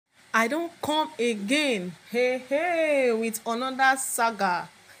I don't come again. Hey, with another saga.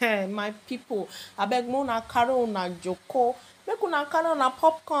 Hey, my people. Abeg make una carry una joko. Make una carry una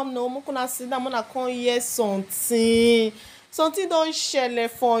popcorn no. Make una sit down. Make una come hear something. Something don shele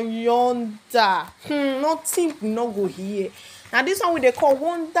for yonder. Nothing we no go hear. Na this one we dey call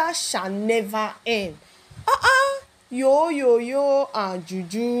wonder shall never end. Yo and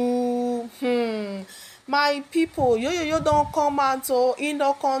juju. My people, yo don come out o. He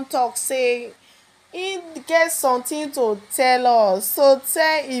don come talk say he get something to tell us. So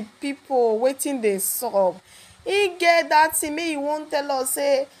tell e people wetin dey sup. He get that thing make he wan tell us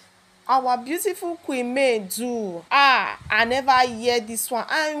say our beautiful queen may do. I never hear this one.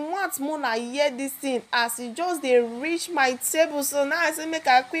 I want make una hear this thing as e just dey reach my table. So now I say make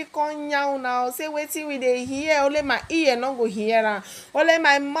I quick come yarn una say wetin we dey hear. Only my ear no go hear am. Only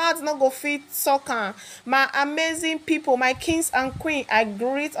my mouth no go fit talk am. My amazing people, my kings and queen, I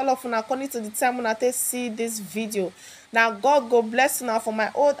greet all of una according to the time una take see this video. Now God go bless una for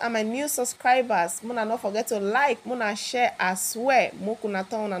my old and my new subscribers. Muna not forget to like, muna share as well. Muna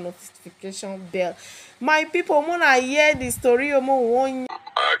turn on notification bell. My people, muna hear the story. I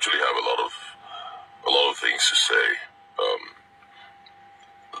actually have a lot of things to say.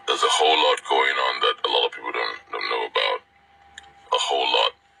 There's a whole lot going on that a lot of people don't know about. A whole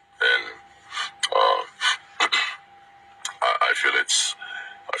lot, and I feel it's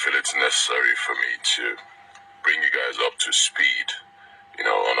necessary for me to bring you guys up to speed,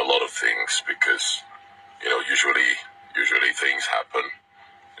 on a lot of things, because, usually things happen,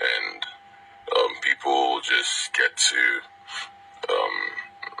 and people just get to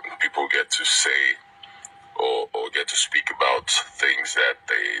say or get to speak about things that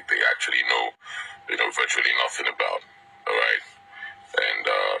they actually know, virtually nothing about. All right, and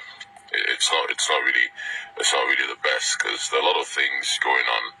it's not really the best, because there are a lot of things going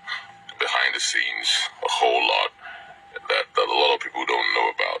on behind the scenes, a whole lot that a lot of people don't know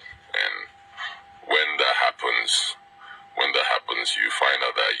about. And when that happens, you find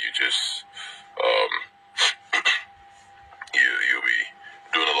out that you just you'll be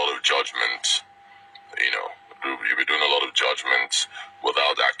doing a lot of judgment. You'll be doing a lot of judgment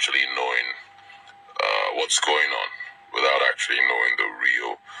without actually knowing what's going on, without actually knowing the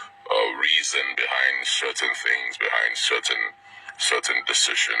real reason behind certain things, behind certain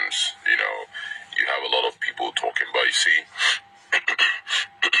decisions. You have a lot of people talking, but you see,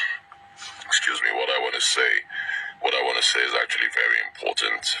 excuse me, what I want to say is actually very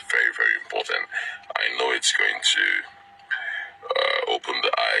important, very, very important. I know it's going to open the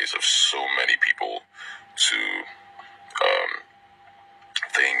eyes of so many people to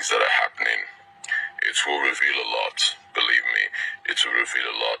things that are happening. It will reveal a lot, believe me. It will reveal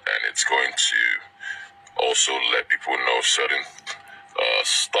a lot, and it's going to also let people know certain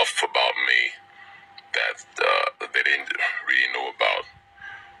stuff about me that they didn't really know about.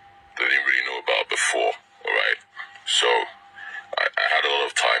 They didn't really know about before. All right, so I had a lot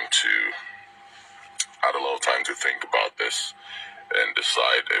of time to think about this and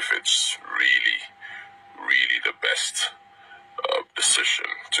decide if it's really the best decision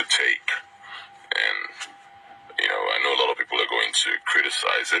to take. And I know a lot of people are going to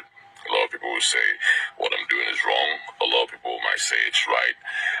criticize it. A lot of people will say what I'm doing is wrong. A lot of people might say it's right,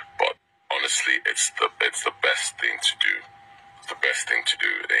 but honestly, it's the best thing to do. It's the best thing to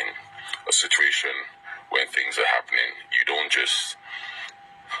do in a situation when things are happening. You don't just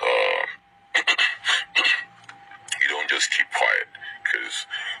keep quiet, because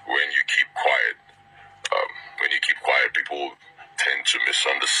when you keep quiet, people tend to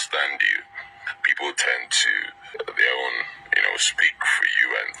misunderstand you. People tend to their own, speak for you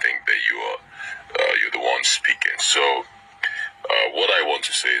and think that you're the one speaking. So what I want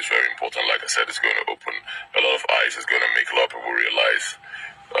to say is very important. Like I said, it's going to open a lot of eyes. It's going to make a lot of people realize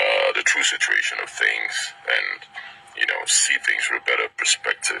the true situation of things, and see things from a better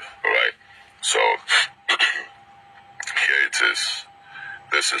perspective. All right. So here it is.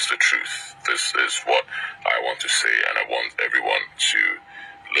 This is the truth. This is what I want to say, and I want everyone to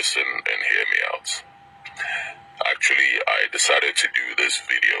listen and hear me out. Actually, I decided to do this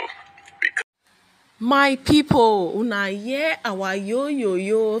video because my people, una hear our yo.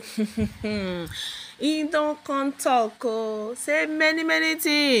 He don't come talk say many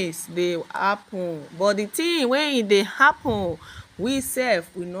things dey happen, but the thing when e dey happen, we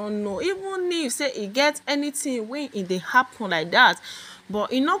sef we no know. Even if say e get anything when e dey happen like that,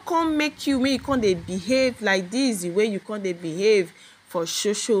 but e no come make you when you come dey behave like this, the way you come dey behave for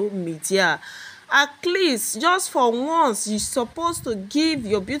social media. At least just for once you supposed to give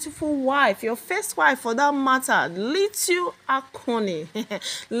your beautiful wife, your first wife for that matter, little accounting,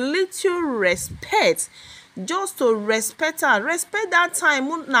 little respect, just to respect her, respect that time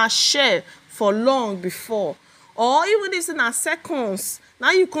una share for long before, or even if na seconds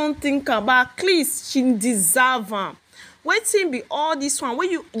now you come think about, at least she deserve am. Wetin be all this one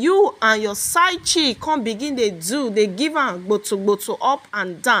wey you and your side chick come begin dey do, dey give am gboto up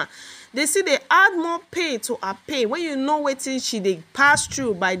and down, dey still dey add more pain to her pain when you know wetin she dey pass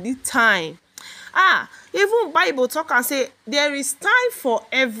through by this time. Even Bible talk am say there is time for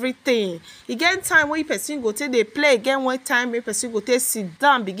everything. E get time wey person go take dey play, e get one time wey person go take sit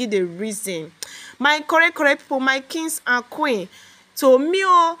down begin dey reason. My correct people, my kings and queen, to me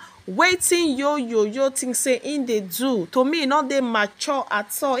wetin yo think say im dey do, to me e no dey mature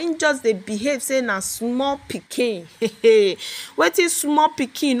at all. Im just dey behave say na small pikin. Wetin small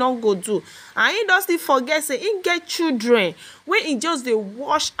pikin no go do? And im don still forget say im get children wey im just dey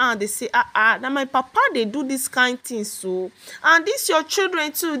wash hand dey say na my papa dey do this kind thing so. And this your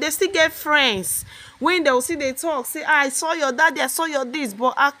children too, dey still get friends when they will see dey talk say I saw your daddy, I saw your this,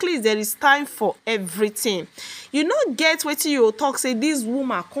 but at least there is time for everything. You no get wetin you talk say this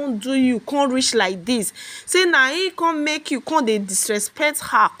woman come do you, come reach like this, say na him come make you come dey disrespect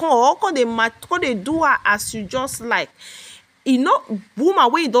her, come dey do her as you just like. You know,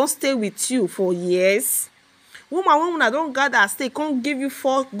 woman wey don stay with you for years, woman wey una don gather stay, come give you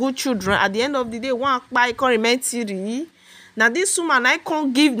 4 good children, at the end of the day one kpai come remain 3. Na this woman na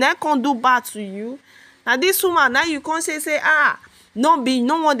come do bad to you. Na this woman na you come say no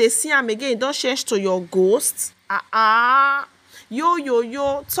one dey see am again, e don change to your ghost.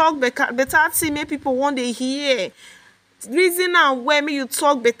 Yo talk better thing make people wan dey hear. Reason am well, make you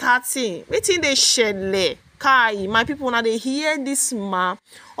talk better thing. Wetin dey shele? Kai, my people, na dey hear this man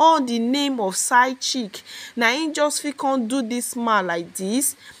all the name of side chick, na him just fit come do this man like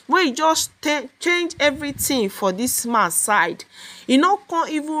this, wey e just change everything for this man side. E no come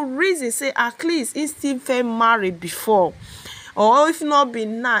even reason say at least he still fit marry before, or if not be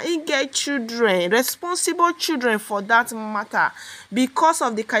now, he get children, responsible children for that matter, because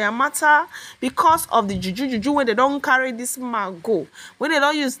of the kaya matter, because of the juju wey they don carry this man go, when they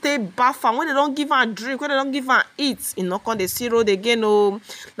don use stay baff am, when they don give am drink, when they don give am eat, e no come dey see road again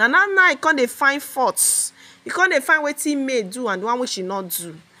na now e come dey find faults, e come dey find wetin may do and the one wey she not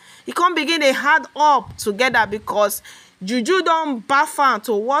do. E come begin dey add up together because juju don baff am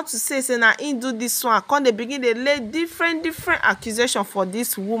to what to say na him do this one. Come dey begin dey lay different accusation for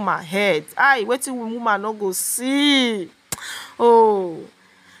this woman head. Wetin woman no go see?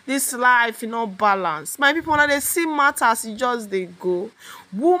 This life e no balance. My people, na dey see matters e just dey go.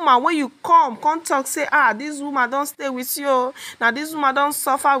 Woman when you come talk say this woman don stay with you, na this woman don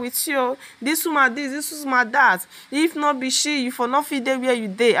suffer with you, this woman this woman that, if not be she, you for not fit dey where you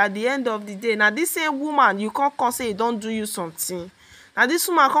dey. At the end of the day, na this same woman you come say e don do you something. Na this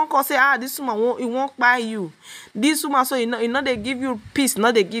woman come say this woman e wan kpai you, this woman so e no dey give you peace,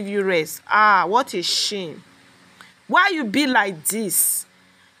 no dey give you rest. What a shame. Why you be like this?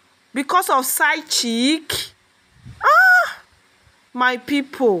 Because of side chick? My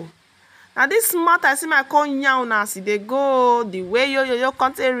people, na this matter I see my come yarn as e dey go, the way yo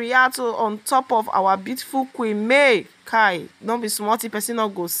come take react on top of our beautiful Queen May. Kai, don't be small thing person no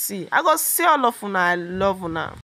go see. I go see all of una. I love una.